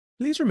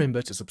Please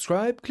remember to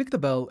subscribe, click the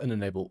bell, and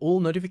enable all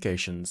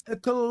notifications. A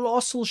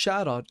colossal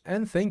shout out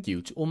and thank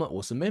you to all my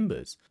awesome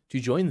members. To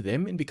join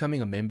them in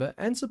becoming a member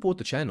and support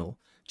the channel,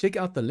 check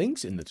out the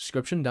links in the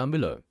description down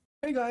below.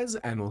 Hey guys,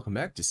 and welcome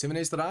back to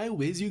s19 ep9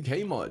 WotW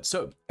AIO.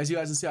 So, as you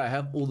guys can see, I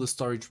have all the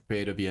storage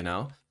prepared over here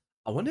now.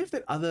 I wonder if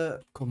that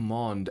other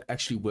command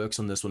actually works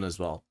on this one as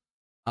well.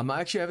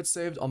 I actually have it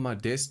saved on my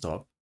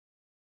desktop.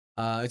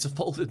 It's a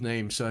folded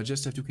name, so I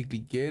just have to quickly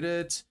get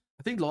it.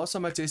 I think last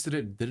time I tested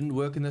it didn't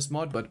work in this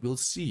mod, but we'll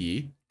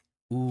see.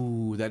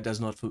 Ooh, that does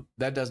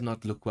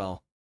not look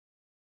well.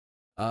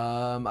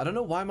 I don't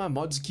know why my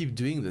mods keep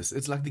doing this.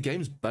 It's like the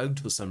game's bugged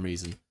for some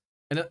reason.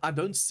 And I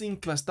don't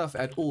sync my stuff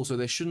at all, so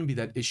there shouldn't be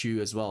that issue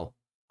as well.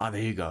 Ah,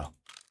 there you go.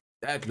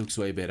 That looks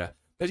way better.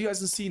 As you guys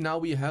can see, now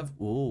we have...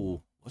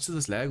 Whoa, what's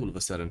this lag all of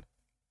a sudden?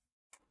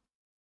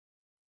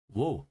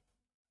 Whoa.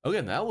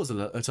 Okay, that was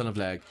a ton of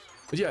lag.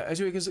 But yeah, as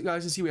you guys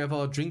can see, we have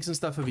our drinks and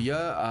stuff over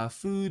here.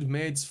 Food,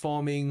 meds,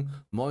 farming,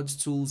 mods,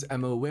 tools,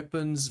 ammo,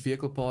 weapons,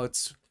 vehicle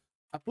parts.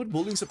 I put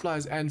building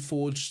supplies and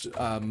forged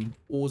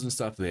ores and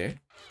stuff there.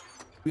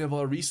 We have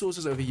our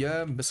resources over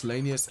here,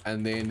 miscellaneous,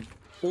 and then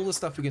all the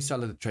stuff we can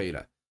sell at the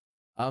trader.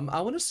 I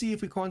want to see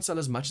if we can't sell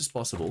as much as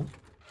possible.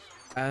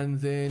 And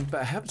then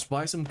perhaps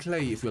buy some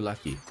clay if we're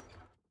lucky.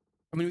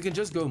 I mean, we can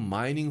just go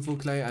mining for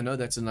clay. I know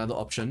that's another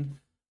option.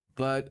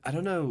 But I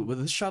don't know, with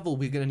this shovel,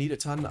 we're going to need a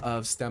ton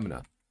of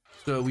stamina.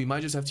 So we might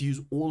just have to use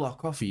all our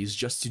coffees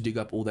just to dig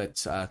up all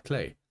that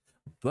clay.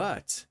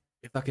 But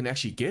if I can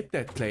actually get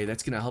that clay,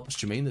 that's going to help us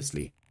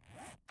tremendously.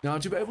 Now,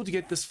 to be able to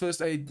get this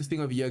first aid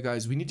thing over here,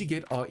 guys, we need to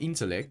get our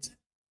intellect.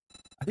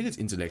 I think it's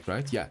intellect,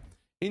 right? Yeah.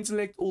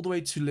 Intellect all the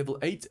way to level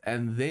 8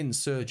 and then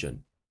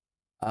surgeon.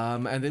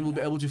 And then we'll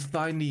be able to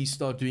finally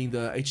start doing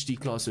the HD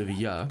class over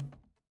here.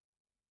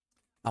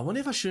 I wonder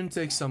if I shouldn't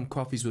take some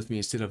coffees with me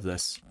instead of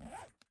this.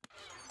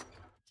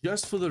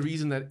 Just for the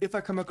reason that if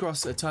I come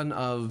across a ton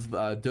of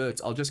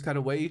dirt, I'll just cut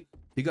away,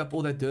 dig up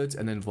all that dirt,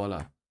 and then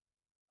voila.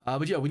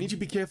 But yeah, we need to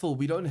be careful.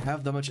 We don't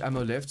have that much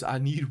ammo left. I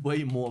need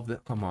way more of the...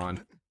 Come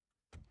on.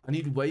 I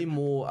need way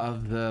more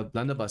of the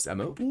blunderbuss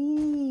ammo.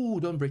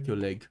 Ooh, don't break your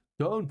leg.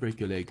 Don't break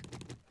your leg.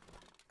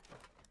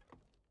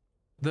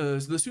 The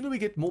sooner we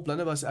get more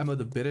blunderbuss ammo,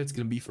 the better it's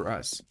going to be for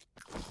us.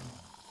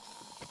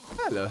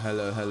 Hello,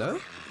 hello, hello.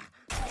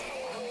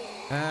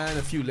 And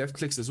a few left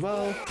clicks as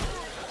well.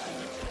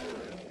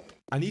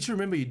 I need to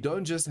remember you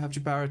don't just have to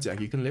power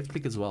attack, you can left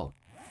click as well.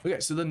 Okay,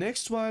 so the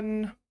next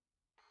one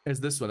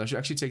is this one. I should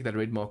actually take that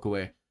red mark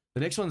away. The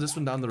next one is this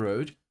one down the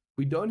road.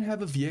 We don't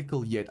have a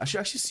vehicle yet. I should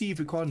actually see if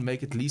we can't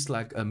make at least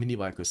like a mini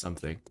bike or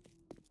something.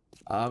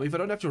 If I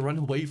don't have to run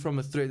away from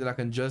a threat that I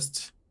can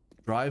just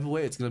drive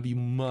away, it's going to be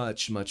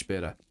much, much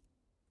better.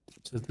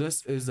 So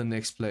this is the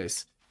next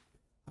place.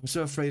 I'm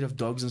so afraid of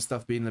dogs and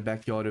stuff being in the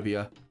backyard over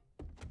here.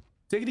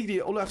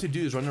 Technically, all I have to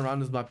do is run around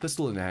with my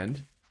pistol in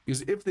hand.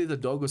 Because if there's a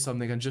dog or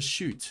something, I can just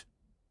shoot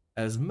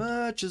as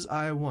much as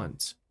I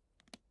want.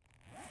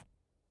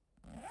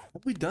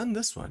 Have we done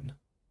this one?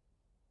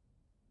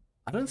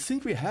 I don't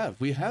think we have.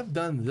 We have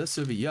done this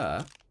over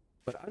here,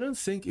 but I don't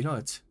think, you know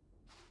what?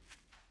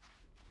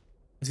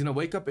 It's going to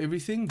wake up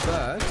everything,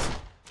 but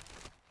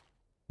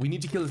we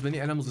need to kill as many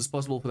animals as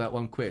possible for that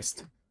one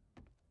quest.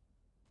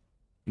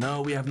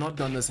 No, we have not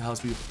done this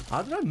house.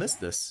 How did I miss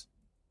this?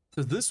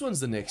 So this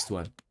one's the next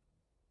one.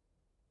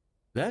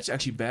 That's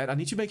actually bad. I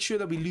need to make sure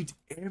that we loot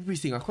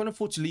everything. I can't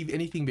afford to leave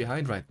anything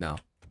behind right now.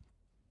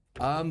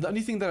 The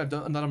only thing that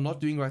I'm not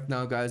doing right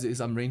now, guys,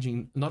 is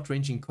I'm not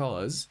ranging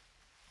cars.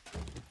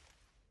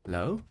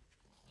 Hello?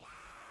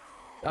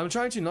 I'm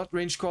trying to not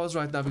range cars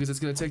right now because it's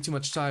going to take too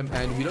much time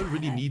and we don't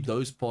really need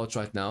those parts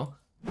right now.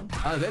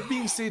 That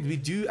being said, we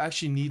do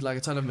actually need like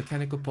a ton of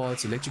mechanical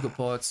parts, electrical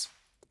parts.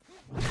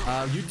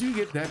 You do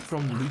get that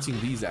from looting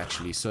these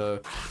actually, so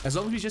as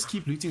long as we just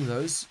keep looting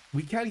those,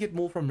 we can get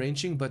more from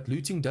ranging, but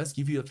looting does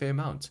give you a fair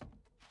amount.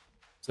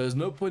 So there's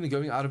no point in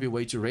going out of your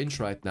way to range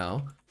right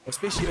now,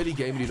 especially early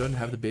game when you don't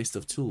have the best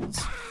of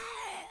tools.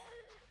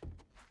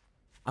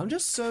 I'm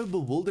just so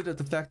bewildered at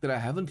the fact that I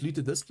haven't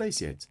looted this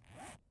place yet.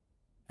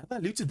 Have I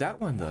looted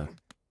that one though?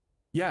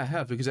 Yeah, I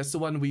have, because that's the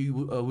one we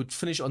would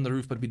finish on the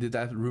roof, but we did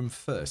that room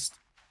first.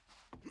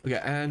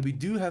 Okay, and we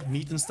do have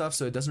meat and stuff,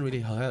 so it doesn't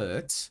really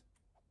hurt.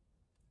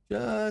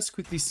 Just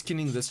quickly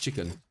skinning this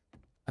chicken.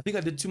 I think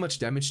I did too much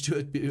damage to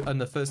it on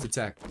the first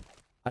attack.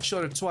 I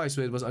shot it twice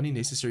where it was only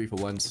necessary for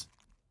once.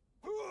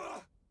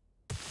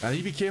 I need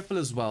to be careful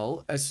as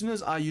well. As soon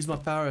as I use my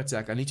power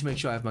attack, I need to make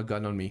sure I have my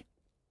gun on me.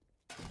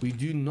 We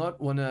do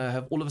not want to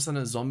have all of a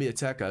sudden a zombie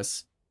attack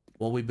us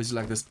while we're busy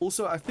like this.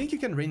 Also, I think you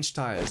can wrench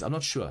tires. I'm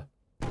not sure.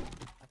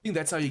 I think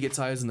that's how you get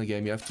tires in the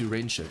game. You have to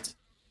wrench it.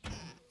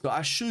 So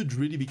I should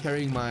really be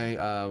carrying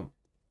my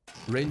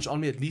wrench on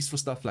me at least for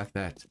stuff like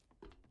that.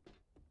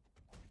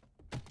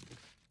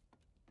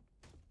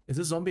 Is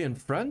this zombie in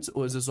front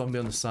or is this zombie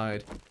on the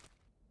side?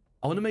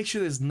 I want to make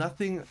sure there's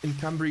nothing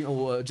encumbering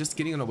or just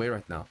getting in the way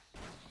right now.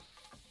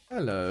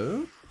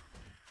 Hello.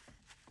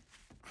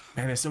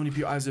 Man, there's so many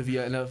pure eyes over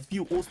here and a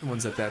few awesome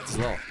ones at that as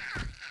well.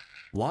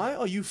 Why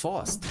are you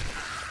fast?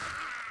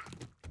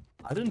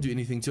 I didn't do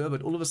anything to her,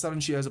 but all of a sudden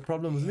she has a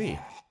problem with me.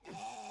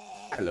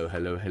 Hello,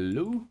 hello,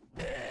 hello.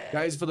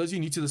 Guys, for those of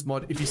you new to this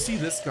mod, if you see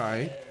this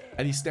guy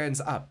and he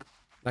stands up,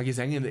 like he's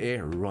hanging in the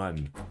air,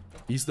 run.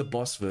 He's the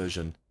boss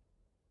version.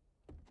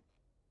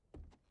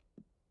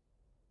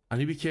 I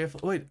need to be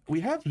careful. Wait, we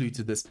have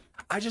looted this.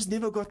 I just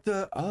never got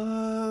the...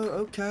 Oh,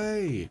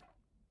 okay.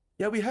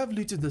 Yeah, we have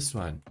looted this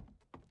one.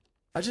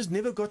 I just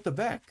never got the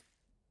back.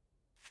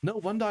 No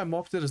wonder I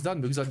marked it as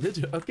done, because I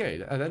did... Okay,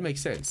 that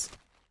makes sense.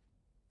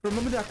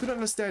 Remember that I couldn't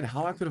understand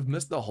how I could have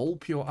missed the whole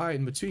pure eye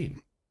in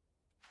between.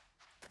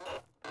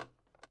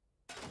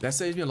 That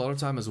saves me a lot of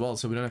time as well,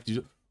 so we don't have to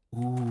do...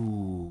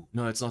 Ooh,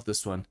 no, it's not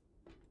this one.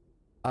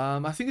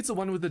 I think it's the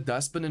one with the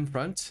dustbin in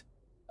front.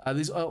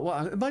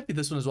 Well, it might be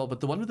this one as well, but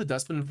the one with the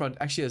dustbin in front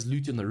actually has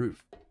loot in the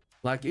roof.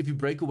 Like, if you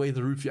break away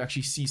the roof, you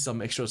actually see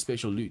some extra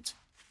special loot.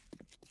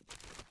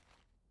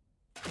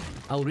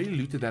 I already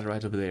looted that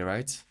right over there,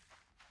 right?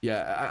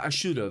 Yeah, I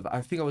should have.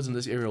 I think I was in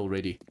this area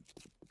already.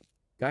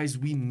 Guys,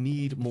 we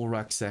need more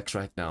rucksacks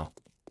right now.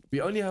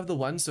 We only have the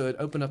one, so it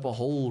opened up a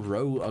whole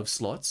row of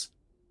slots.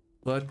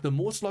 But the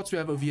more slots we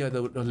have over here,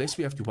 the less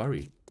we have to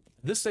worry.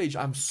 At this stage,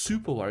 I'm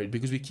super worried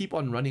because we keep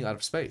on running out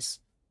of space.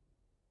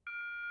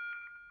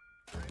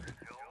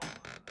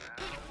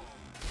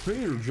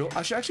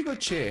 I should actually go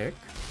check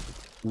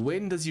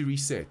when does he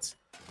reset.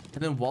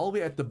 And then while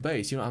we're at the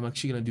base, you know, I'm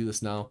actually going to do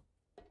this now.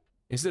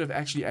 Instead of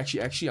actually,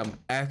 I'm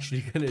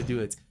actually going to do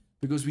it.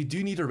 Because we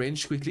do need a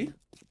wrench quickly.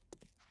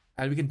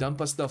 And we can dump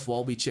our stuff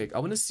while we check. I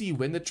want to see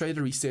when the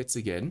trader resets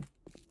again.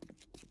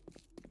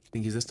 I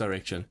think it's this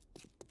direction.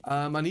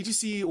 I need to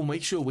see or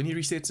make sure when he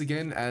resets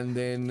again. And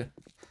then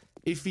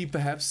if he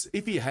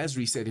has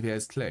reset, if he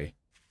has clay.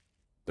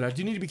 But I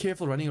do need to be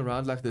careful running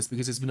around like this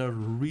because it's been a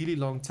really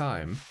long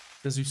time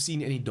since we've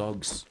seen any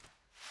dogs.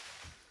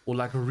 Or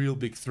like real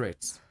big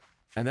threats.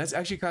 And that's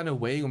actually kind of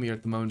weighing on me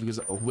at the moment because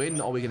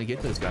when are we going to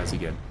get those guys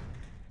again?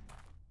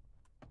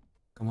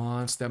 Come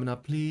on, stamina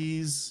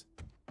please.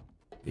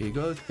 There you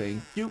go,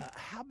 thank you.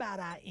 How about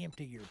I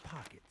empty your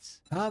pockets?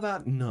 How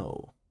about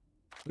no?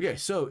 Okay,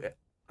 so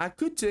I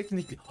could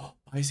technically... Oh,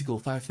 bicycle,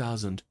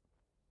 5,000.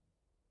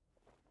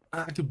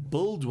 I could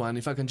build one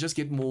if I can just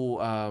get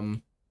more...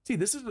 See,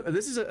 this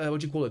is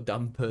what you call a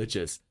dumb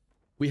purchase.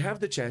 We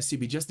have the chassis,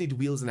 we just need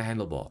wheels and a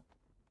handlebar.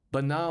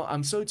 But now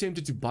I'm so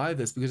tempted to buy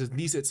this because at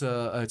least it's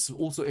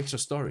also extra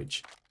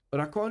storage. But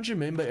I can't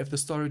remember if the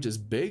storage is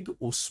big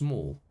or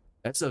small.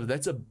 That's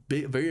a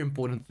big, very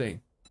important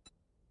thing.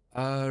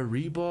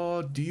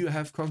 Rebar, do you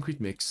have concrete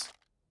mix?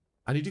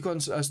 I need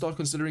to start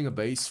considering a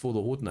base for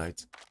the Horde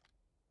Knight.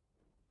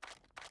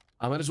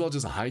 I might as well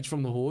just hide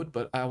from the Horde,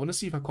 but I want to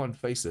see if I can't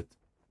face it.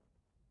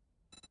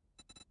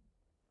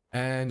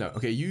 And no,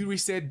 okay, you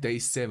reset day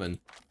 7.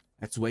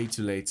 That's way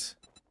too late.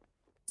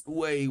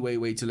 Way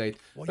too late.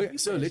 Okay,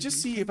 so let's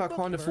just see if I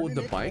can't afford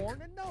the bike.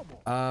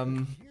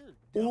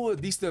 Or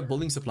at least the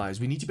building supplies.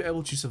 We need to be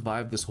able to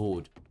survive this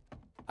horde.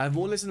 I have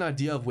more or less an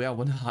idea of where I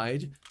want to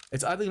hide.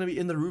 It's either going to be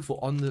in the roof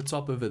or on the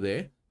top over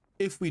there.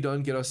 If we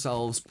don't get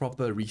ourselves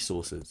proper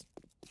resources.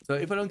 So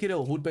if I don't get a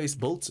horde base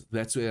built,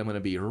 that's where I'm going to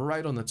be,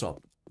 right on the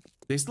top.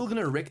 They're still going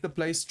to wreck the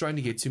place trying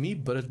to get to me,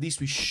 but at least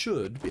we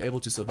should be able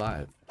to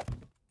survive.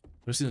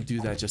 I'm just going to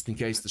do that just in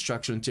case the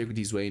structural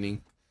integrity is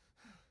waning.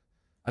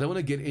 I don't want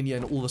to get in here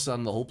and all of a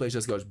sudden the whole place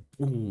just goes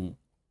boom.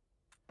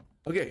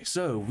 Okay,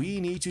 so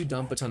we need to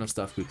dump a ton of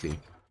stuff quickly.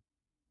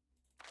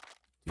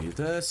 Do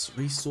this,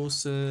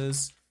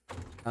 resources,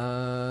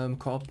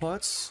 car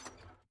parts,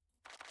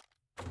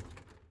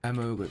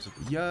 ammo goes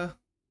over here.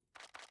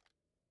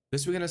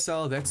 This we're gonna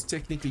sell. That's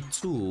technically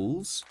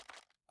tools,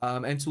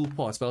 and tool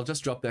parts, but I'll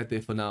just drop that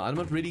there for now. I'm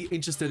not really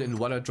interested in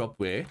what I drop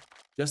where,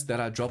 just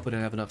that I drop it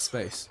and have enough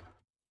space.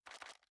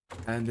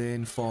 And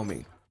then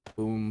farming.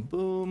 Boom,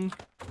 boom.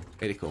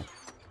 Very cool.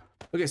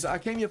 Okay, so I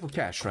came here for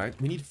cash, right?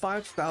 We need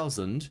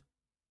 5,000.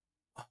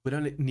 We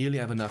don't nearly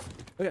have enough.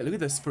 Okay, look at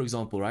this, for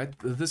example, right?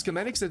 The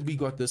schematics that we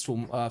got this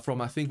from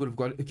I think would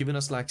have given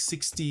us like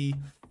 60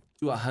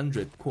 to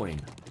 100 coin.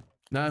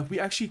 Now, if we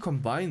actually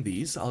combine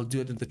these, I'll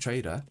do it in the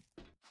trader.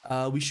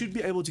 We should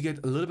be able to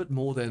get a little bit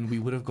more than we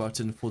would have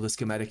gotten for the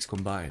schematics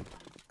combined.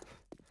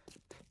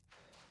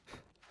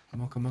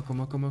 Come on, come on, come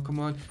on, come on, come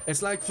on.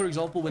 It's like, for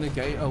example, when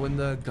when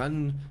the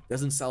gun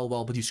doesn't sell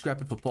well, but you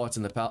scrap it for parts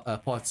and the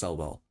parts sell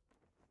well.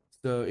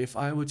 So if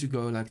I were to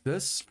go like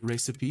this,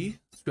 recipe,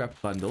 scrap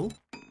bundle,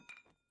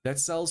 that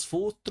sells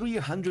for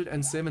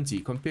 370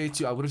 compared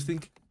to, I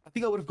think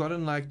I would have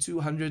gotten like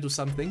 200 or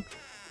something.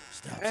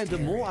 And the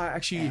more I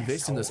actually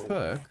invest in this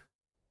perk,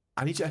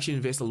 I need to actually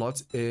invest a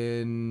lot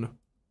in...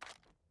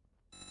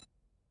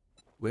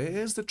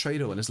 Where's the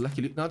trader one? It's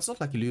Lucky Looter. No, it's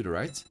not Lucky Looter,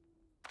 right?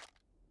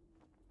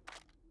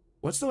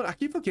 What's the one? I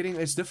keep forgetting.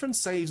 It's different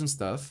saves and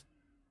stuff.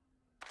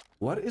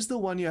 What is the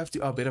one you have to...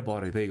 Oh, better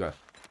barter. There you go.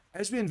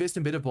 As we invest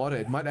in better barter,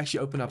 it might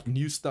actually open up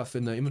new stuff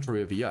in the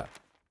inventory over here.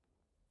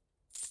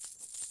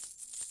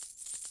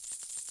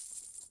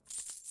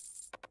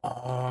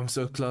 Oh, I'm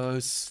so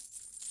close.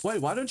 Wait,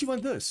 why don't you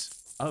want this?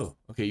 Oh,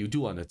 okay, you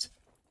do want it.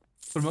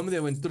 For a moment there,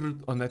 I went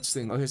on that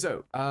thing. Okay,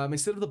 so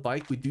instead of the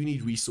bike, we do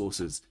need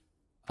resources.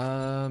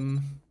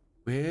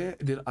 Where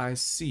did I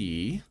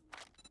see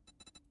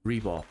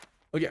rebar?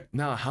 Okay,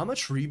 now how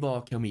much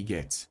rebar can we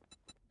get?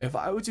 If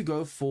I were to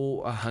go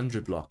for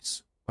 100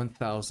 blocks,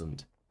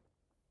 1000,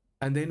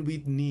 and then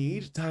we'd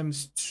need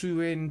times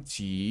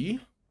 20,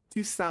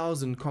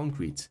 2000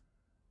 concrete.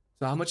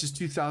 So how much is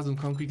 2000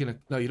 concrete gonna?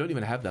 No, you don't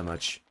even have that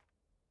much.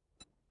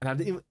 And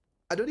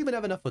I don't even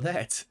have enough for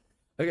that.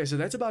 Okay, so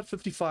that's about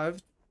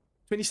 55,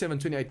 27,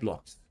 28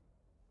 blocks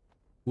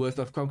worth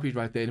of concrete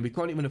right there, and we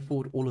can't even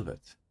afford all of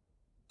it.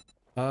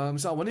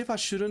 So I wonder if I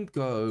shouldn't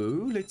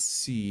go. Let's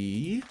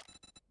see.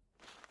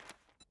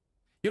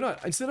 You know,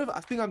 instead of, I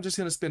think I'm just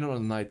gonna spend it on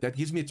the night. That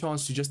gives me a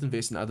chance to just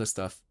invest in other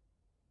stuff.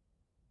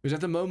 Because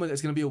at the moment,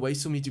 it's gonna be a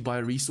waste for me to buy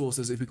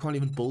resources if we can't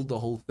even build the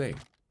whole thing.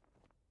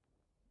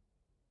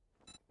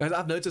 Guys,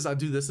 I've noticed I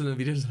do this in the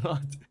videos a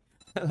lot.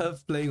 I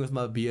love playing with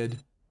my beard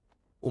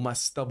or my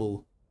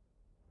stubble.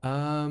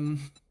 The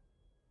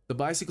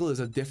bicycle is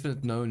a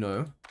definite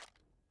no-no.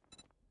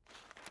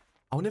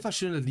 I wonder if I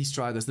shouldn't at least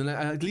try this. Then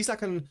at least I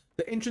can,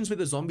 the entrance where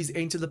the zombies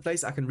enter the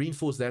place, I can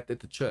reinforce that at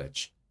the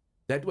church.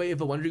 That way,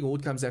 if a wandering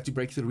horde comes, they have to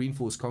break through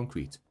reinforced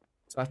concrete.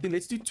 So I think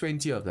let's do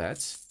 20 of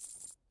that.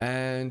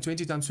 And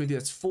 20 times 20,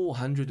 that's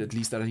 400 at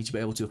least that I need to be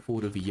able to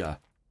afford over here.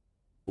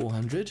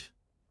 400?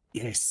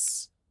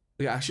 Yes.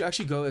 Yeah, I should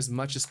actually go as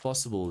much as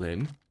possible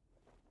then.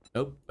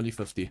 Nope, only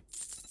 50.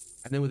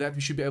 And then with that, we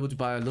should be able to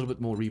buy a little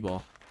bit more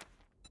rebar.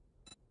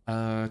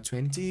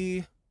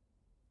 20.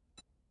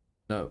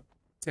 No,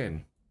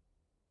 10.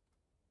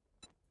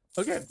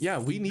 Okay, yeah,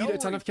 we need a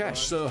ton of cash.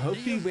 So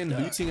hopefully when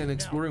looting and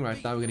exploring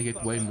right now, we're going to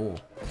get way more.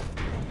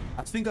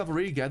 I think I've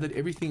already gathered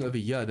everything over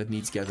here that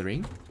needs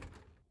gathering.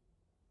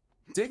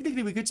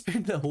 Technically, we could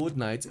spend the horde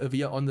night over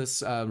here on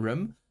this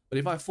rim. But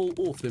if I fall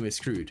off, then we're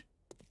screwed.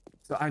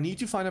 So I need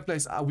to find a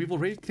place. We've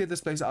already cleared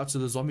this place out so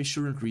the zombies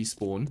shouldn't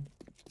respawn.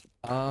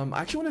 I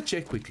actually want to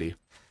check quickly.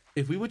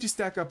 If we were to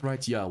stack up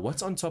right here,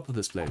 what's on top of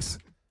this place?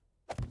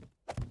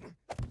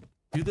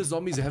 Do the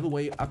zombies have a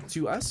way up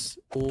to us?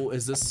 Or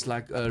is this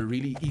like a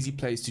really easy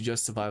place to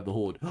just survive the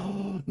horde?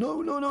 No,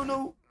 no, no,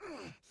 no.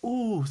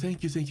 Oh,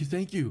 thank you, thank you,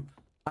 thank you.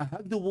 I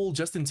hugged the wall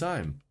just in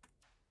time.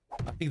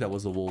 I think that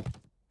was the wall.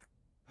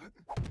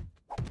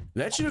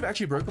 That should have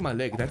actually broken my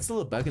leg. That's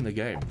still a bug in the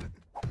game.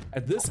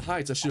 At this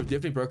height, I should have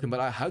definitely broken, but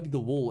I hugged the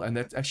wall and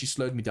that actually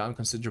slowed me down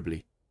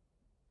considerably.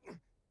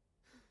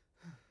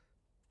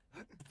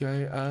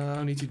 Okay,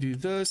 I need to do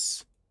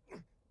this.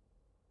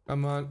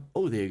 Come on.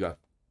 Oh, there you go.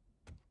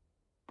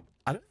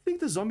 I don't think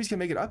the zombies can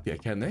make it up here,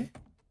 can they?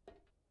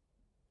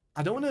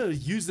 I don't want to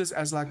use this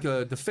as like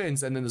a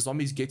defense and then the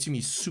zombies get to me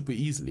super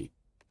easily.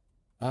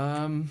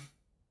 What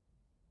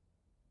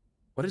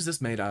is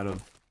this made out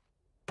of?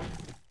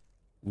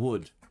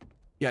 Wood.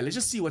 Yeah, let's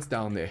just see what's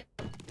down there.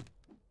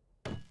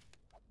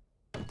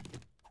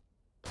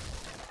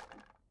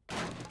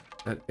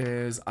 That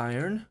is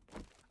iron.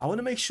 I want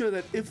to make sure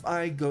that if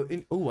I go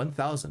in... Oh,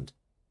 1000.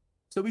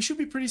 So we should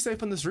be pretty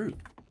safe on this roof.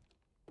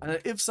 And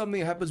if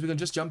something happens, we can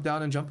just jump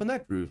down and jump on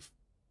that roof.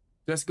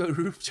 Just go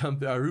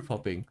roof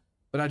hopping.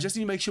 But I just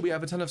need to make sure we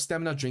have a ton of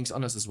stamina drinks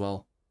on us as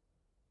well.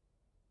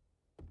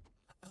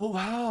 Oh,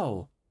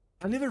 wow.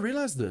 I never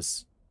realized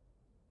this.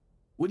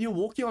 When you're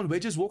walking on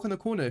wedges, walk on the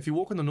corner. If you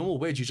walk on the normal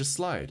wedge, you just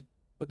slide.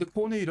 But the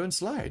corner, you don't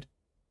slide.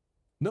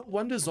 No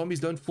wonder zombies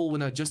don't fall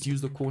when I just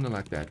use the corner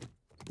like that.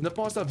 In the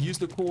past, I've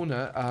used the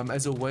corner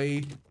as a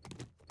way...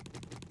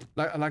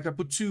 Like I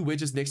put two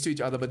wedges next to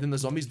each other, but then the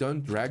zombies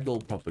don't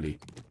ragdoll properly.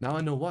 Now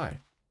I know why.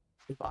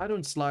 If I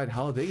don't slide,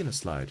 how are they going to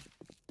slide?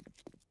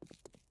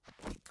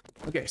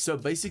 Okay, so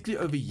basically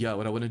over here,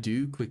 what I want to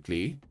do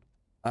quickly...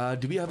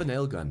 do we have a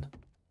nail gun?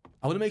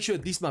 I want to make sure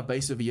at least my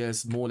base over here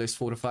is more or less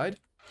fortified.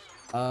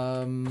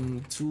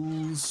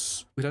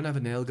 Tools... We don't have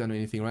a nail gun or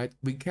anything, right?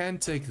 We can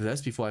take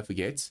this before I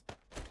forget.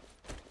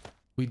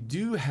 We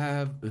do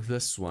have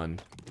this one.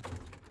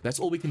 That's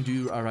all we can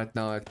do right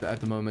now at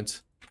the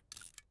moment.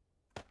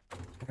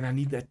 And I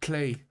need that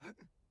clay.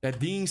 That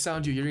dinging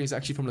sound you're hearing is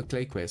actually from the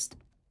clay quest.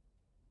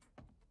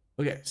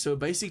 Okay, so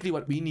basically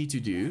what we need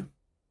to do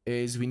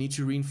is we need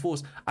to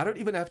reinforce. I don't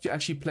even have to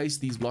actually place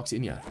these blocks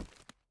in here.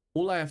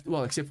 All I have to,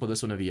 well, except for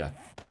this one over here.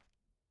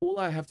 All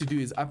I have to do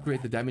is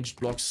upgrade the damaged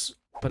blocks,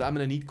 but I'm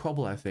going to need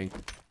cobble, I think.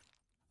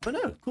 Oh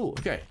no, cool,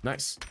 okay,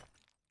 nice.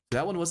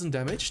 That one wasn't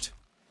damaged.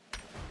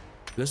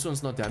 This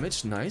one's not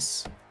damaged,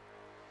 nice.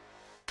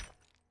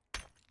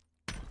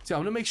 So I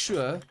want to make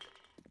sure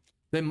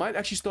they might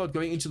actually start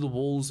going into the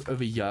walls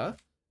over here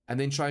and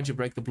then trying to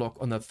break the block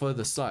on the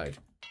further side.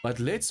 But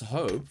let's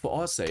hope,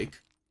 for our sake,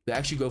 they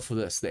actually go for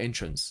this, the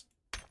entrance.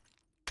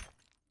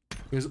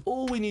 Because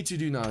all we need to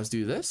do now is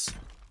do this.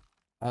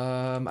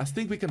 I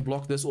think we can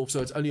block this off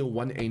so it's only a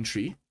one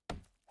entry.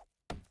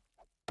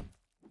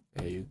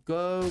 There you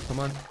go, come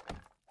on.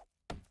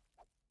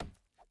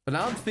 But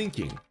now I'm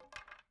thinking,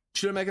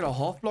 should I make it a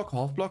half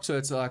block so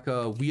it's like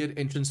a weird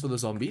entrance for the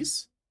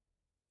zombies?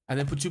 And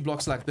then put two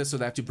blocks like this so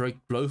they have to break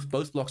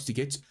both blocks to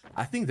get...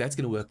 I think that's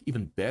going to work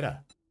even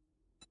better.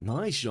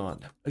 Nice, John.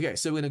 Okay,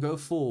 so we're going to go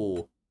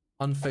for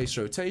on-face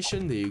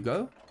rotation. There you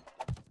go.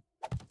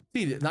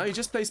 See, now you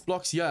just place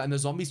blocks here and the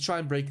zombies try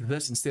and break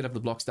this instead of the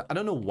blocks. I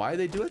don't know why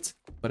they do it,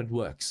 but it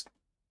works.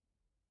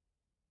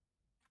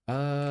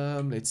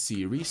 Let's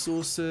see.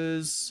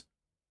 Resources.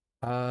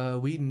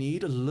 We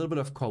need a little bit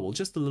of cobble.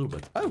 Just a little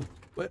bit. Oh,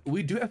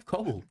 we do have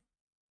cobble.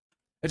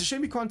 It's a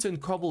shame we can't turn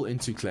cobble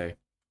into clay.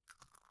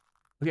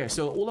 Okay,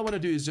 so all I want to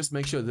do is just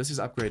make sure this is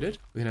upgraded.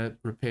 We're going to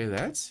repair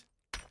that.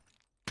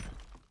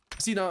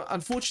 See, now,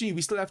 unfortunately,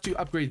 we still have to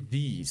upgrade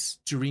these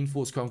to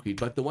reinforced concrete.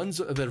 But the ones,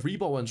 the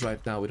rebar ones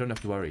right now, we don't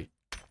have to worry.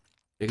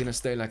 They're going to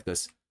stay like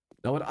this.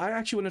 Now, what I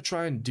actually want to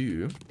try and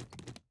do,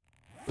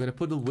 we're going to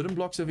put the wooden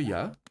blocks over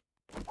here.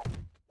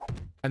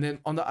 And then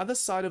on the other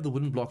side of the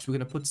wooden blocks, we're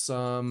going to put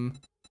some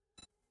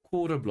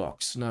quarter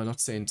blocks. No, not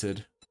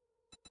centered.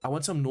 I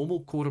want some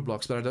normal quarter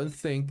blocks, but I don't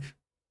think...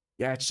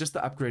 Yeah, it's just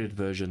the upgraded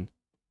version.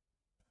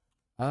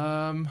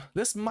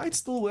 This might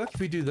still work if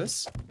we do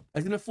this.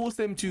 I'm going to force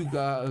them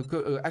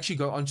to actually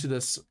go onto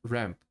this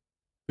ramp.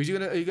 But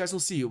you guys will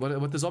see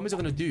what the zombies are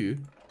going to do.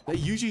 They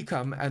usually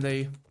come and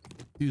they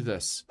do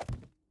this.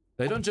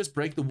 They don't just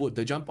break the wood.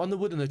 They jump on the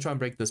wood and they try and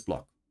break this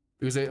block.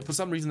 Because for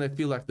some reason they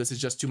feel like this is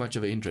just too much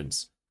of a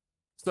hindrance.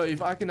 So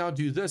if I can now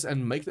do this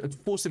and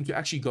force them to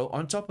actually go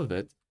on top of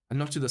it and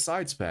not to the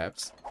sides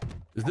perhaps,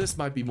 this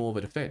might be more of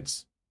a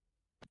defense.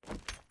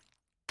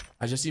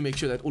 I just need to make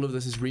sure that all of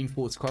this is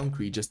reinforced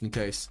concrete just in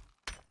case.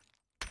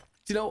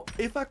 You know,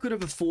 if I could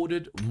have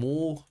afforded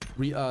more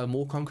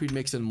concrete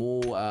mix and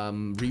more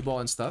rebar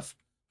and stuff,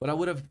 what I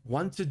would have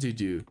wanted to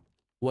do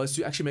was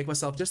to actually make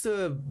myself just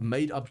a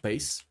made up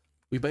base.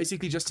 We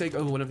basically just take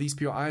over one of these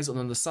PRIs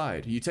on the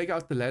side. You take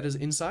out the ladders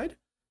inside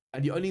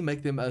and you only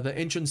make them the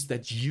entrance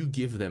that you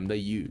give them, they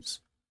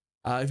use.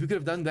 If we could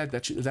have done that,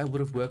 that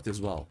would have worked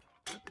as well.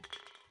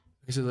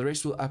 Okay, so the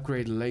rest will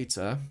upgrade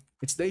later.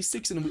 It's day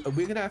 6 and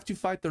we're going to have to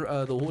fight the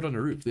horde on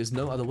the roof. There's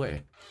no other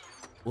way.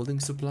 Building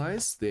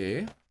supplies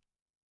there.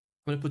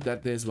 I'm going to put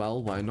that there as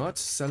well. Why not?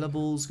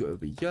 Sellables, go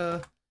over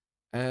here.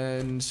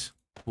 And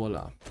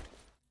voila.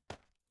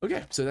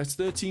 Okay, so that's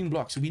 13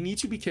 blocks. We need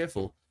to be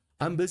careful.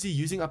 I'm busy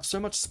using up so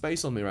much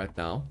space on me right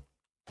now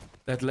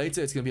that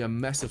later it's going to be a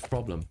massive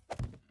problem.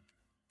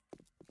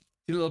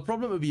 You know, the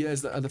problem over here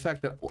is the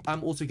fact that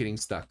I'm also getting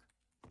stuck.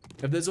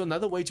 If there's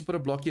another way to put a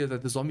block here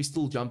that the zombies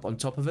still jump on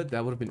top of it,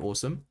 that would have been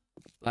awesome.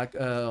 Like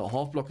a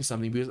half block or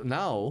something. Because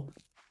now,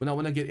 when I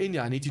want to get in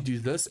here, I need to do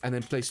this and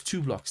then place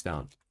 2 blocks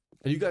down.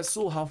 And you guys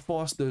saw how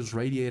fast those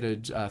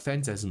radiated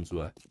phantasms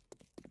were.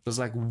 It was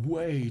like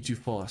way too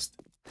fast.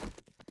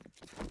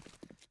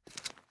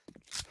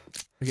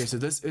 Okay, so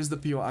this is the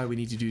POI we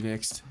need to do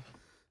next.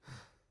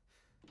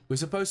 We're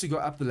supposed to go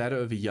up the ladder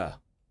over here.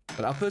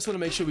 But I first want to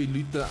make sure we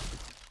loot the...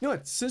 You know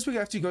what? Since we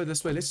have to go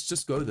this way, let's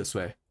just go this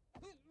way.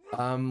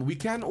 We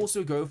can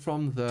also go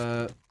from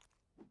the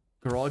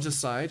garage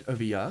side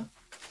over here.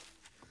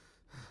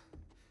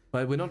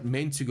 But we're not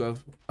meant to go...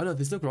 Oh no,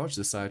 there's no garage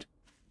this side.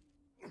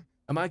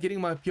 Am I getting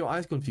my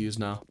POIs confused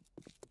now?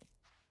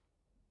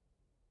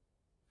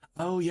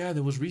 Oh yeah,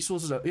 there was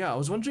resources... Yeah, I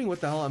was wondering what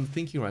the hell I'm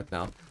thinking right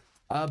now.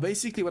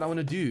 Basically what I want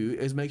to do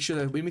is make sure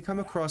that when we come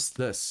across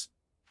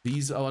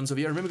these ones over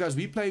here... Remember guys,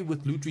 we play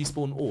with loot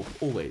respawn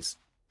off, always.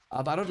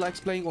 But I don't like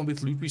playing on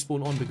with loot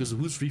respawn on because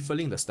who's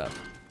refilling the stuff?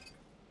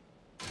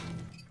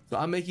 So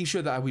I'm making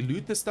sure that we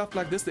loot the stuff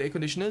like this, the air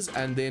conditioners,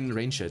 and then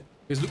wrench it.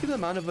 Because look at the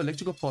amount of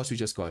electrical parts we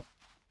just got.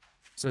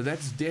 So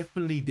that's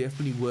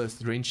definitely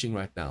worth wrenching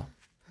right now.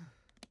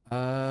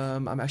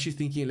 I'm actually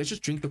thinking, let's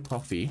just drink the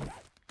coffee.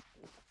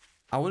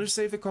 I want to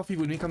save the coffee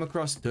when we come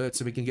across dirt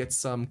so we can get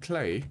some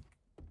clay.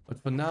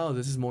 But for now,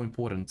 this is more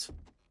important.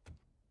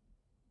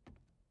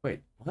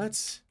 Wait,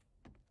 what?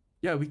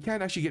 Yeah, we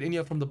can actually get in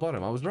here from the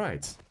bottom. I was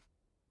right.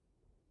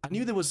 I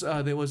knew there was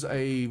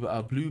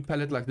a blue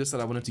pallet like this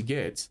that I wanted to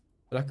get,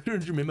 but I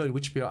couldn't remember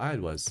which PRI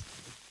it was.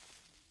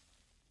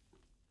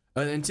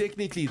 And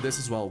technically this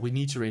as well, we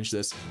need to wrench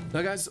this.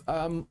 Now guys,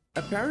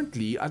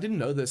 apparently, I didn't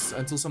know this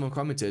until someone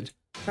commented,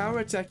 power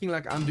attacking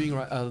like I'm doing,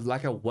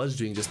 like I was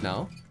doing just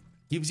now,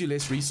 gives you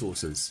less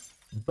resources.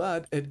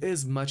 But it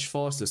is much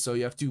faster, so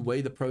you have to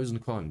weigh the pros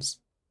and cons.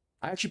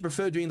 I actually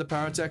prefer doing the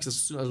power attacks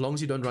as long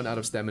as you don't run out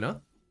of stamina.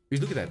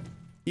 Because look at that.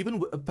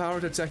 Even power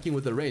attacking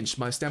with the wrench,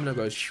 my stamina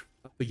goes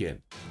up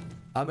again.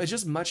 It's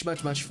just much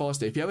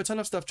faster. If you have a ton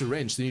of stuff to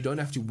wrench, then you don't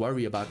have to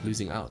worry about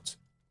losing out.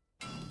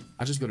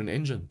 I just got an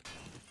engine.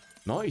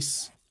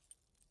 Nice.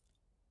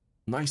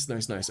 Nice.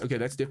 Okay,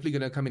 that's definitely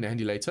going to come in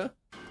handy later.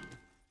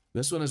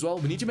 This one as well.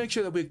 We need to make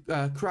sure that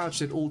we're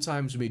crouched at all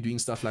times when we're doing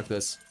stuff like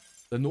this.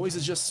 The noise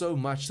is just so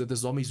much that the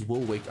zombies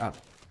will wake up.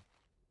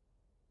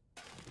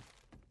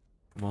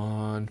 Come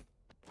on.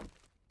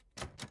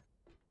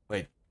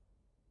 Wait.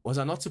 Was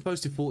I not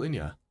supposed to fall in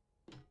here?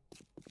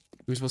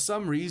 Because for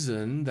some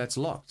reason, that's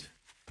locked.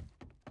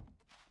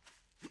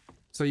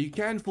 So you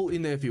can fall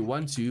in there if you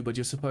want to, but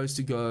you're supposed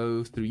to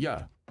go through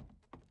here.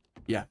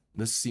 Yeah,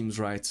 this seems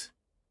right.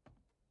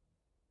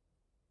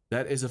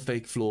 That is a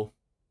fake floor.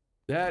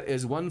 That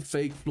is one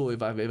fake floor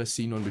if I've ever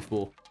seen one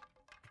before.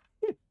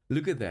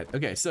 Look at that.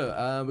 Okay, so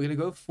we're gonna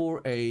go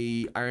for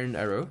a iron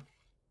arrow.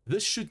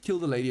 This should kill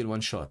the lady in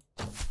one shot.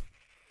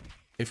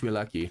 If we're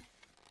lucky.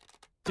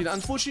 See, now,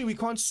 unfortunately, we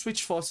can't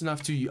switch fast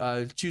enough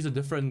to choose a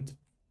different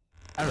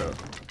arrow.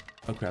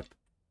 Oh, crap.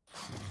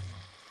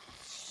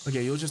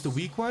 Okay, you're just a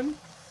weak one.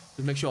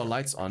 Just make sure our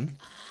light's on.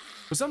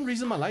 For some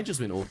reason, my light just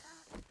went off.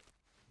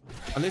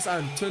 Unless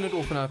I turned it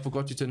off and I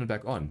forgot to turn it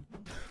back on.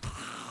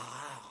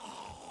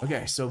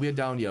 Okay, so we're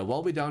down here.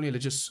 While we're down here,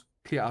 let's just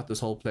clear out this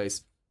whole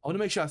place. I want to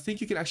make sure, I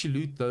think you can actually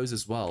loot those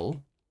as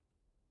well.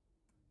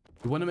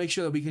 We want to make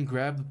sure that we can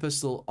grab the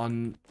pistol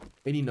on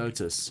any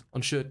notice.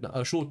 On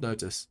short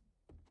notice.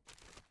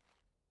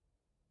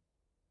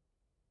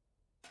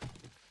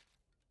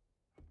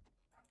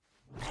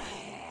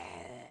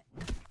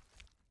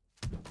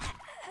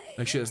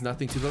 Make sure there's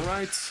nothing to the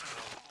right.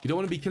 You don't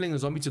want to be killing a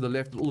zombie to the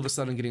left, but all of a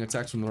sudden getting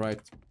attacked from the right.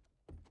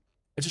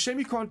 It's a shame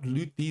you can't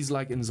loot these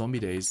like in zombie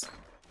days.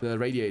 The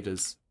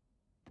radiators.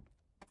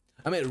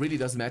 I mean, it really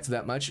doesn't matter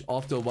that much.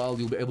 After a while,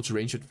 you'll be able to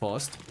range it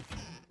fast.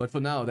 But for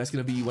now, that's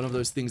going to be one of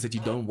those things that you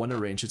don't want to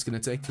range. It's going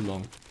to take too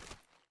long.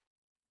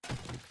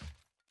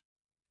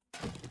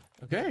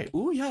 Okay.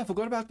 Oh, yeah, I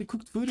forgot about the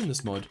cooked food in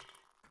this mod.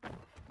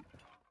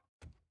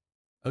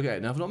 Okay,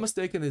 now if I'm not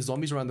mistaken, there's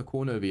zombies around the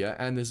corner over here,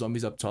 and there's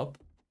zombies up top.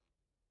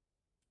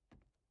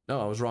 No,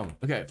 I was wrong.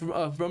 Okay,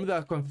 remember that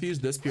I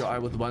confused this PRI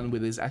with one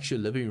where there's actually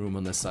a living room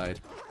on this side.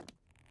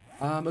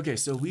 Okay,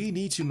 so we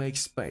need to make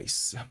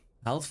space.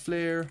 Health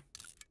flare.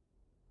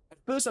 At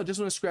first, I just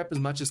want to scrap as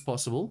much as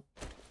possible.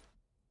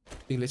 I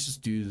think let's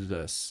just do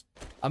this.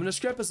 I'm going to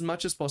scrap as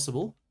much as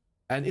possible.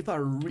 And if I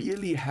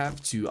really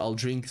have to, I'll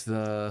drink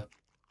the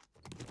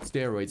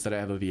steroids that I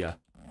have over here.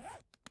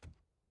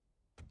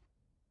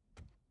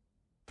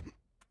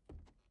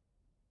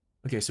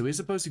 Okay, so we're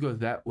supposed to go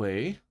that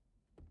way.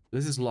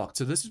 This is locked.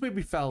 So this is where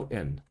we fell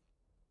in.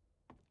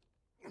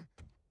 I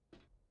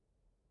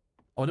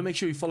want to make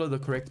sure you follow the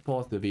correct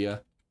path over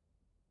here.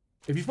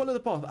 If you follow the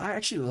path, I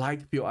actually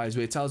like POIs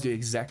where it tells you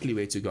exactly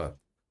where to go.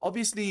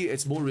 Obviously,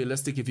 it's more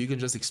realistic if you can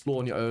just explore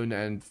on your own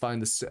and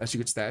find the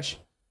secret stash.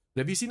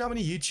 But have you seen how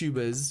many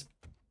YouTubers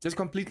just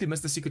completely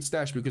missed the secret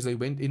stash because they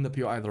went in the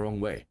POI the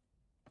wrong way?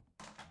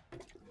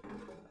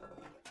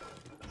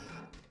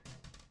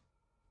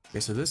 Okay,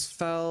 so this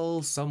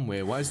fell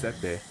somewhere. Why is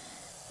that there?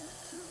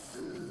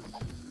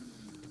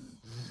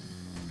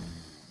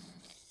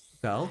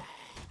 Fell?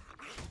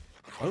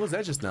 What was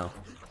that just now?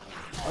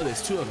 Oh,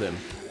 there's two of them.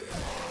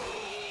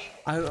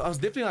 I was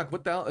definitely like,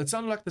 what the hell? It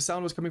sounded like the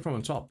sound was coming from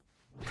on top.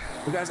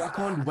 But guys, I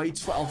can't wait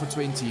for Alpha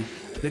 20.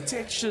 The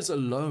textures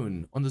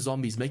alone on the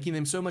zombies, making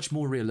them so much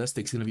more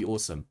realistic, is going to be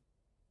awesome.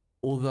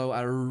 Although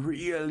I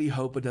really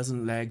hope it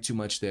doesn't lag too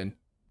much then.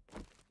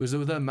 Because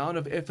with the amount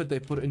of effort they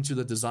put into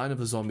the design of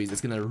the zombies,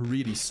 it's going to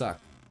really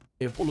suck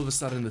if all of a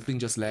sudden the thing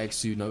just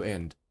lags to no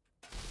end.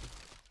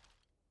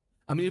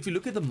 I mean, if you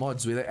look at the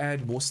mods where they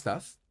add more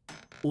stuff,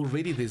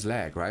 already there's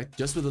lag, right?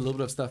 Just with a little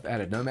bit of stuff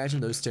added. Now imagine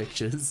those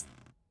textures.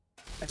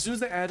 As soon as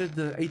they added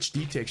the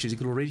HD textures, you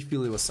could already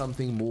feel there was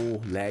something more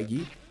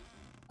laggy.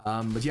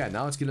 But yeah,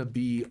 now it's going to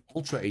be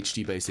Ultra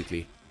HD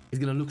basically. It's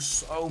going to look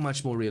so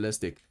much more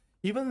realistic.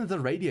 Even the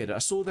radiator, I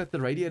saw that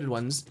the radiated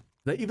ones,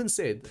 they even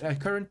said,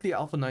 currently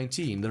Alpha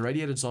 19, the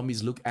radiated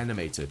zombies look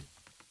animated.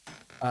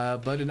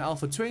 But in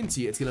Alpha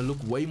 20, it's going to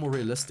look way more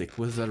realistic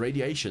with the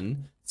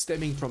radiation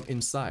stemming from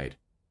inside.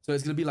 So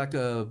it's going to be like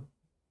a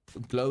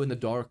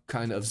glow-in-the-dark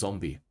kind of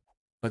zombie.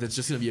 But it's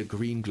just going to be a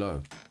green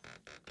glow.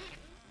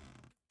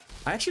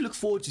 I actually look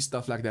forward to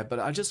stuff like that, but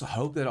I just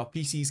hope that our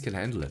PCs can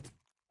handle it.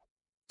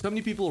 So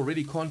many people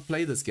already can't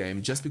play this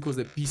game just because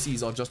their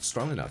PCs are just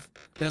strong enough.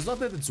 And it's not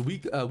that it's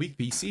weak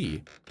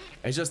PC.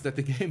 It's just that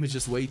the game is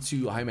just way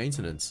too high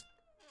maintenance.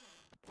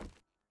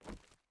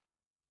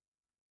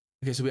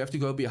 Okay, so we have to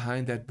go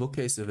behind that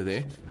bookcase over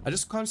there. I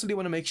just constantly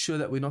want to make sure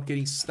that we're not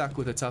getting stuck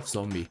with a tough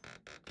zombie.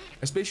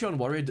 Especially on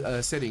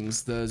War3zuk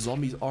settings, the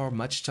zombies are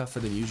much tougher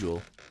than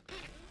usual.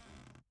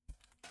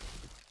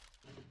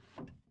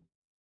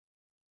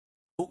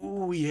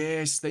 Oh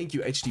yes, thank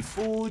you HD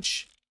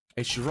Forge,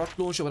 HD Rock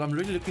Launcher. What I'm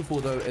really looking for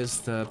though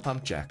is the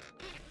pump jack.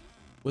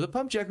 With the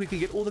pump jack we can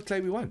get all the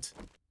clay we want.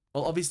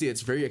 Well, obviously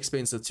it's very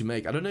expensive to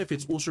make. I don't know if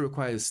it also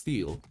requires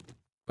steel,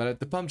 but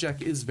the pump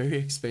jack is very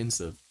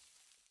expensive.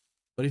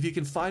 But if you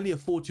can finally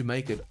afford to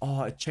make it,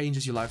 oh, it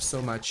changes your life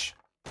so much.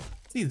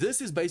 See,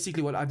 this is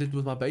basically what I did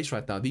with my base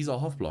right now. These are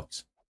half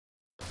blocks.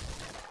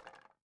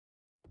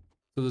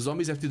 So the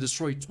zombies have to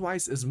destroy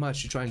twice as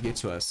much to try and get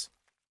to us.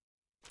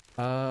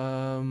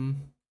 Oh,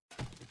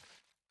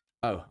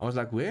 I was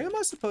like, where am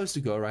I supposed to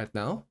go right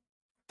now?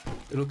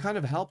 It'll kind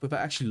of help if I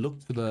actually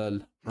look to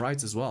the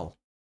right as well.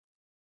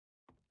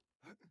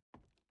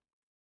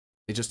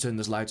 They just turned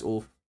this light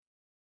off.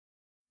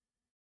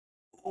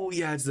 Oh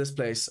yeah, it's this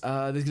place.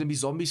 There's gonna be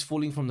zombies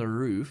falling from the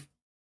roof.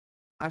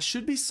 I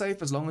should be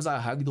safe as long as I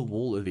hug the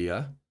wall over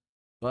here.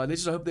 But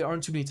let's just hope there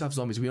aren't too many tough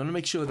zombies. We want to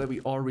make sure that we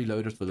are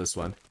reloaded for this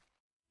one.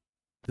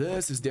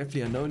 This is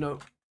definitely a no-no.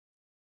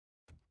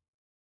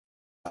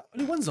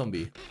 Only one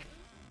zombie.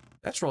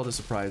 That's rather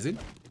surprising.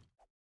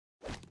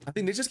 I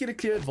think let's just get a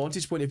clear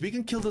advantage point. If we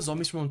can kill the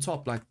zombies from on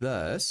top like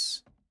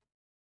this.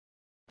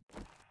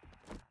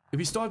 If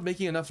we start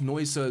making enough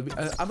noise, so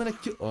I'm gonna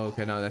kill. Oh,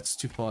 okay, no, that's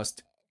too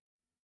fast.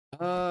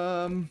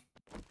 Let's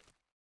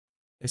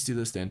do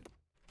this then.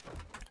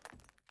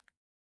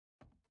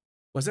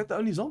 Was that the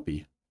only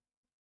zombie?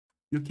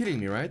 You're kidding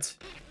me, right?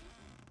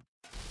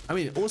 I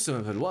mean, awesome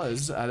if it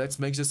was. That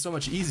makes it so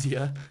much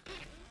easier.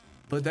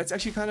 But that's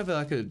actually kind of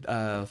like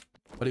a,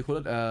 what do you call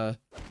it?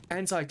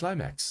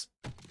 Anti-climax.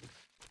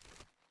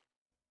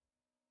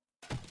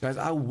 Guys,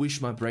 I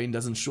wish my brain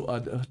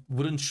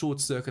wouldn't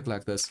short circuit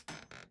like this.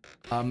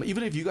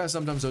 Even if you guys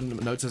sometimes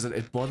don't notice it,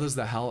 it bothers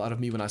the hell out of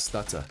me when I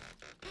stutter.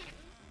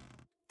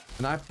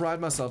 And I pride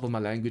myself on my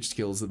language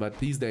skills, but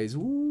these days,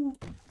 ooh,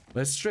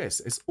 but stress.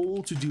 It's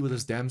all to do with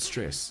this damn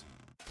stress.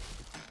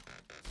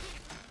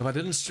 If I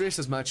didn't stress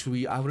as much,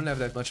 I wouldn't have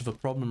that much of a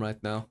problem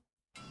right now.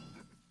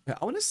 Yeah,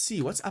 I want to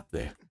see what's up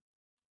there.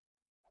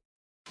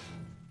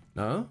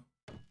 No?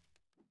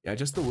 Yeah,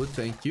 just the wood,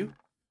 thank you.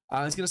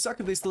 It's gonna suck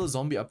if there's still a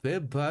zombie up there,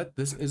 but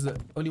this is the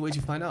only way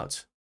to find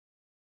out.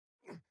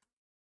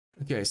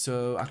 Okay,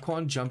 so I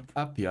can't jump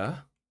up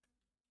here.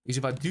 Because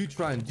if I do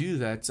try and do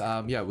that,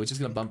 yeah, we're just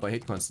gonna bump our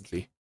head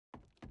constantly.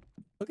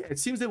 Okay, it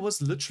seems there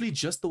was literally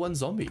just the one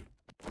zombie.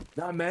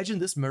 Now imagine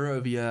this mirror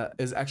over here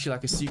is actually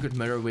like a secret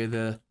mirror where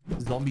the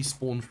zombies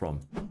spawn from.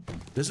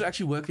 This would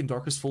actually work in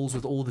Darkest Falls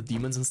with all the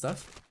demons and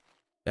stuff.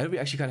 That would be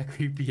actually kind of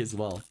creepy as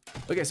well.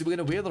 Okay, so we're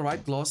gonna wear the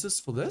right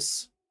glasses for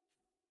this.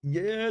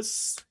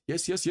 Yes!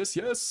 Yes, yes, yes,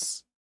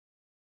 yes!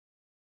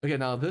 Okay,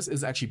 now this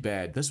is actually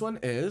bad. This one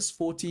is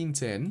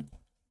 1410,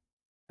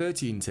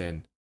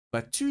 1310.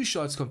 But 2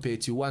 shots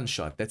compared to 1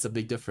 shot. That's a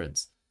big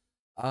difference.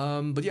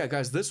 But yeah,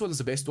 guys, this one is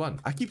the best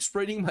one. I keep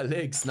spraining my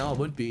legs. Now I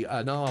won't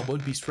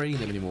be spraining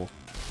them anymore.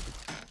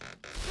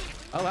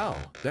 Oh wow,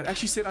 that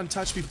actually said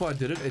untouched before I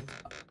did it.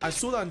 I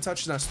saw the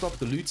untouched and I stopped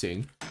the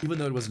looting, even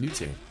though it was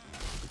looting.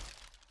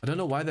 I don't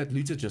know why that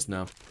looted just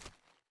now.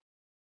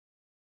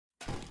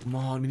 Come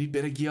on, we need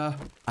better gear.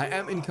 I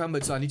am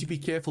encumbered, so I need to be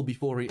careful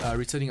before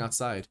returning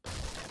outside.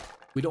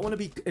 We don't want to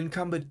be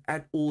encumbered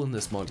at all in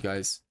this mod,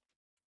 guys.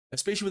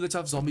 Especially with the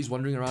tough zombies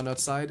wandering around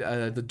outside,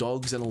 the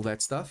dogs and all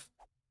that stuff.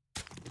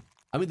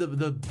 I mean,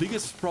 the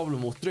biggest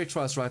problem or threat for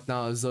us right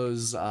now is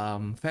those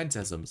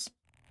phantasms.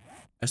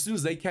 As soon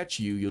as they catch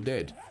you, you're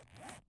dead.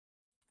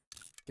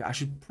 Okay, I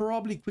should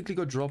probably quickly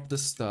go drop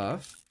this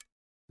stuff.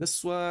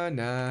 This one,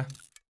 nah.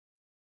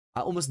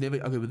 I almost never...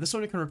 Okay, but this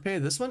one we can repair.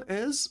 This one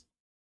is...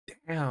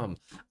 Damn.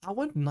 I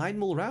want 9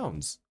 more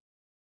rounds.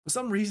 For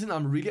some reason,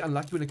 I'm really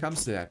unlucky when it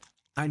comes to that.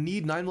 I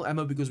need 9 more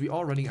ammo because we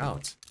are running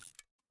out.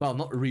 Well,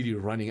 not really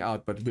running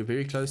out, but we're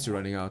very close to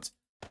running out.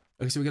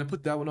 Okay, so we're going to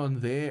put that one on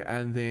there.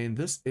 And then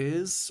this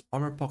is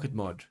armor pocket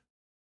mod.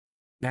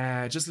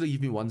 Nah, just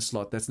leave me 1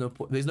 slot. There's no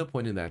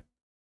point in that.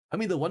 I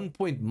mean, the 1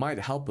 point might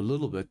help a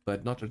little bit,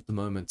 but not at the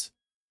moment.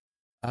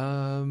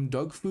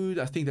 Dog food.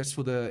 I think that's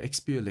for the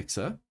XP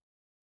elixir.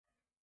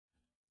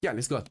 Yeah,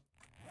 let's go.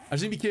 I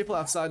just need to be careful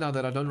outside now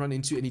that I don't run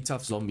into any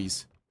tough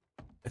zombies.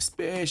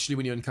 Especially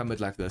when you're encumbered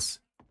like this.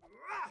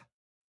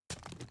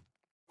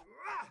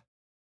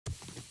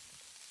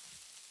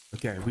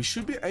 Okay, we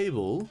should be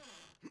able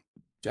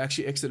to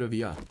actually exit over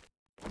here.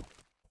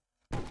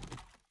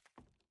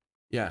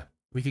 Yeah,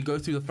 we can go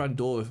through the front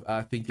door,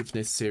 I think, if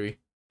necessary.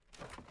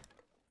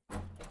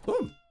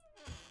 Boom!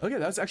 Okay,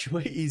 that's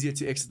actually way easier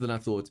to exit than I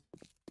thought.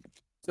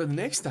 So the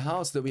next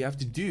house that we have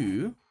to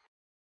do...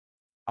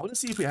 I want to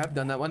see if we have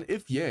done that one.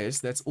 If yes,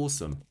 that's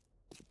awesome.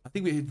 I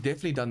think we've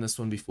definitely done this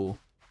one before.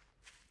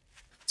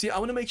 See, I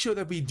want to make sure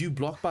that we do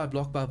block by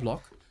block by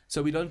block,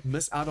 so we don't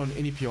miss out on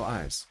any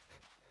POIs.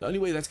 The only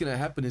way that's going to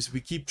happen is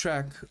we keep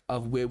track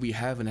of where we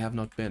have and have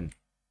not been.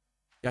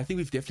 Yeah, I think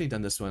we've definitely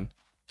done this one.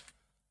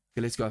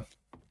 Okay, let's go.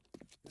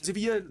 So if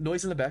you hear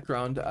noise in the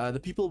background, the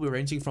people we're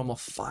renting from are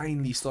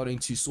finally starting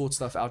to sort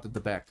stuff out at the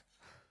back.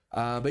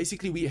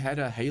 Basically, we had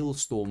a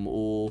hailstorm,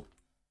 or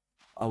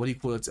what do you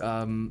call it?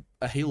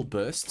 A hail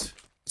burst.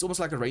 It's almost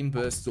like a rain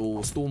burst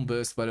or storm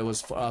burst, but it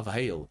was of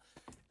hail.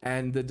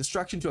 And the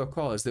destruction to our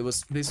cars,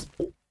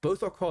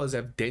 both our cars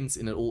have dents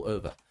in it all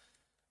over.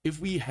 If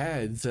we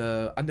had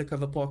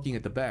undercover parking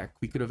at the back,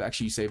 we could have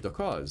actually saved our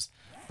cars.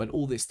 But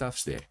all their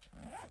stuff's there.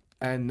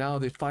 And now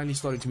they're finally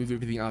starting to move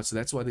everything out, so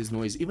that's why there's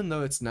noise. Even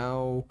though it's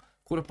now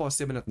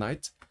 7:15 at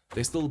night,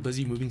 they're still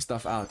busy moving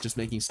stuff out, just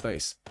making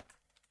space.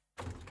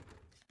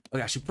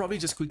 Okay, I should probably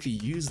just quickly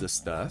use this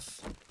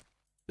stuff.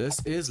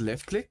 This is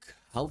left click,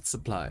 health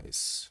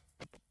supplies.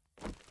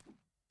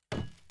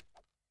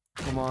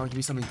 Come on, give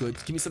me something good.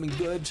 Give me something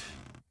good.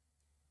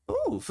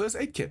 Oh, first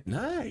aid kit.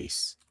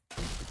 Nice.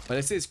 But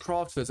it says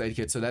craft first aid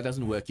kit, so that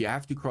doesn't work. You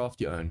have to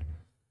craft your own.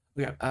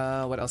 Okay,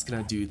 what else can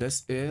I do?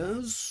 This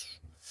is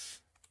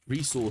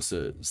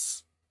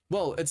resources.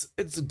 Well, it's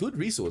a good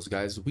resource,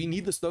 guys. We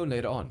need the stone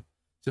later on.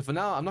 So for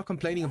now, I'm not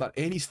complaining about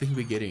anything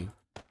we're getting.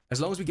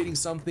 As long as we're getting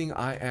something,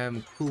 I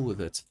am cool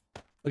with it.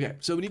 Okay,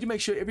 so we need to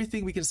make sure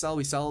everything we can sell,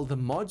 we sell. The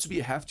mods we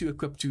have to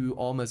equip to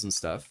armors and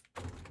stuff.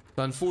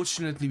 So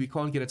unfortunately, we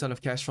can't get a ton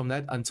of cash from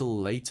that until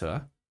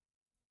later.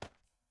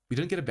 We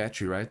didn't get a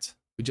battery, right?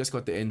 We just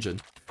got the engine.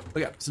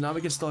 Okay, so now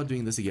we can start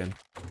doing this again.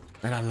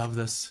 And I love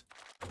this.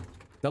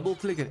 Double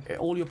click and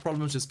all your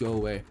problems just go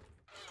away.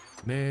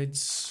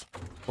 Meds,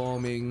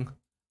 farming.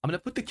 I'm gonna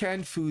put the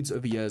canned foods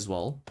over here as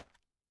well.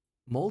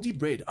 Moldy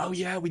bread. Oh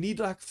yeah, we need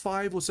like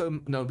 5 or so.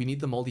 No, we need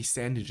the moldy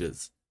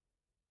sandwiches.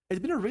 It's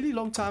been a really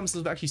long time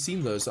since I've actually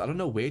seen those, so I don't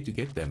know where to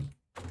get them.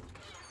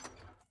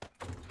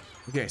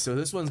 Okay, so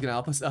this one's gonna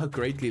help us out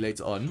greatly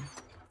later on.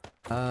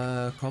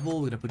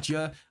 Cobble, we're gonna put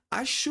here.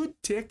 I should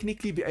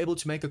technically be able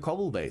to make a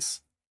cobble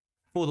base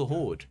for the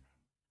horde.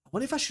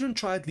 What if I shouldn't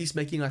try at least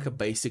making like a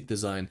basic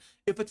design?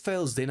 If it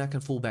fails, then I can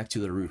fall back to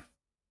the roof.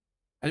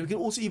 And we can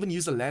also even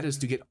use the ladders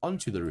to get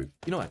onto the roof.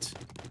 You know what?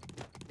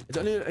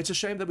 It's a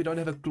shame that we don't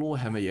have a claw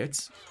hammer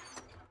yet.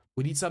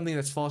 We need something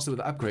that's faster with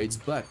upgrades,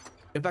 but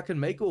if I can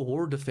make a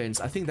horde defense,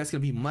 I think that's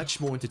going to be much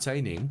more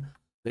entertaining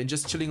than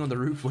just chilling on the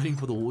roof waiting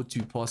for the horde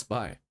to pass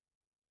by.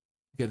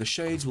 Okay, the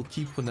shades we'll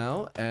keep for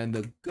now, and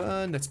the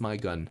gun, that's my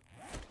gun.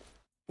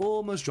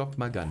 Almost dropped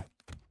my gun.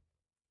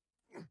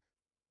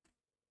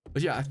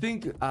 But yeah, I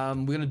think we're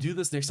gonna do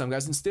this next time,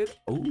 guys. Instead,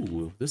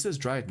 oh, this has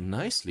dried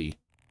nicely.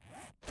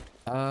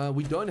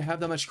 We don't have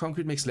that much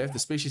concrete mix left,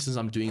 especially since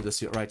I'm doing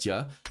this right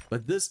here.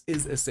 But this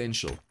is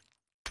essential.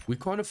 We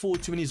can't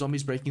afford too many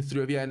zombies breaking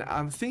through over here, and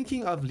I'm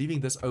thinking of leaving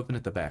this open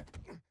at the back.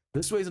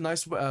 This way is a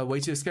nice way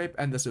to escape,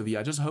 and this over here.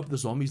 I just hope the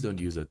zombies don't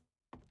use it.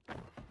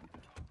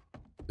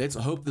 Let's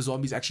hope the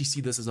zombies actually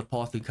see this as a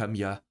path to come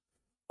here.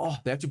 Oh,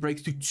 they have to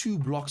break through 2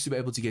 blocks to be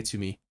able to get to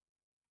me.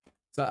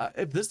 So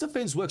if this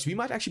defense works, we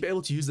might actually be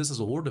able to use this as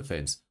a horde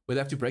defense, where they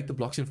have to break the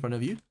blocks in front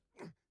of you.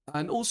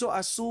 And also,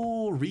 I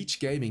saw Reach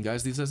Gaming,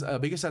 guys. This is a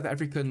biggest South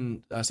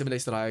African 7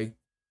 Days That I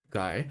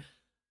guy.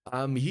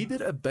 He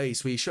did a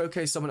base where he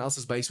showcased someone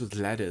else's base with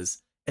ladders.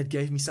 It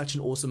gave me such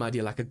an awesome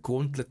idea, like a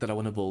gauntlet that I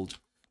want to build.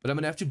 But I'm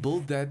going to have to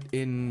build that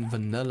in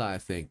vanilla, I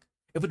think.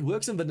 If it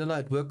works in vanilla,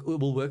 it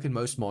will work in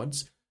most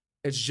mods.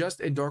 It's just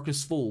in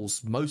Darkest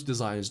Falls, most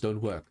designs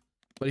don't work.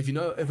 But if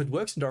it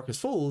works in Darkest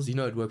Falls, you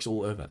know it works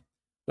all over.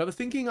 But I was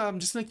thinking I'm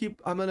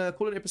gonna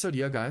call it an episode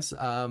here, guys.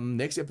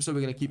 Next episode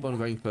we're gonna keep on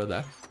going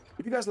further.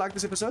 If you guys like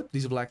this episode,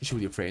 please leave a like and share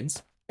with your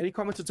friends. Any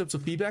comments or tips or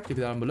feedback, leave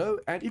it down below.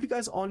 And if you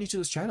guys are new to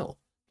this channel,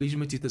 please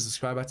remember to hit the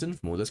subscribe button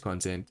for more of this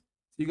content.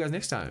 See you guys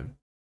next time.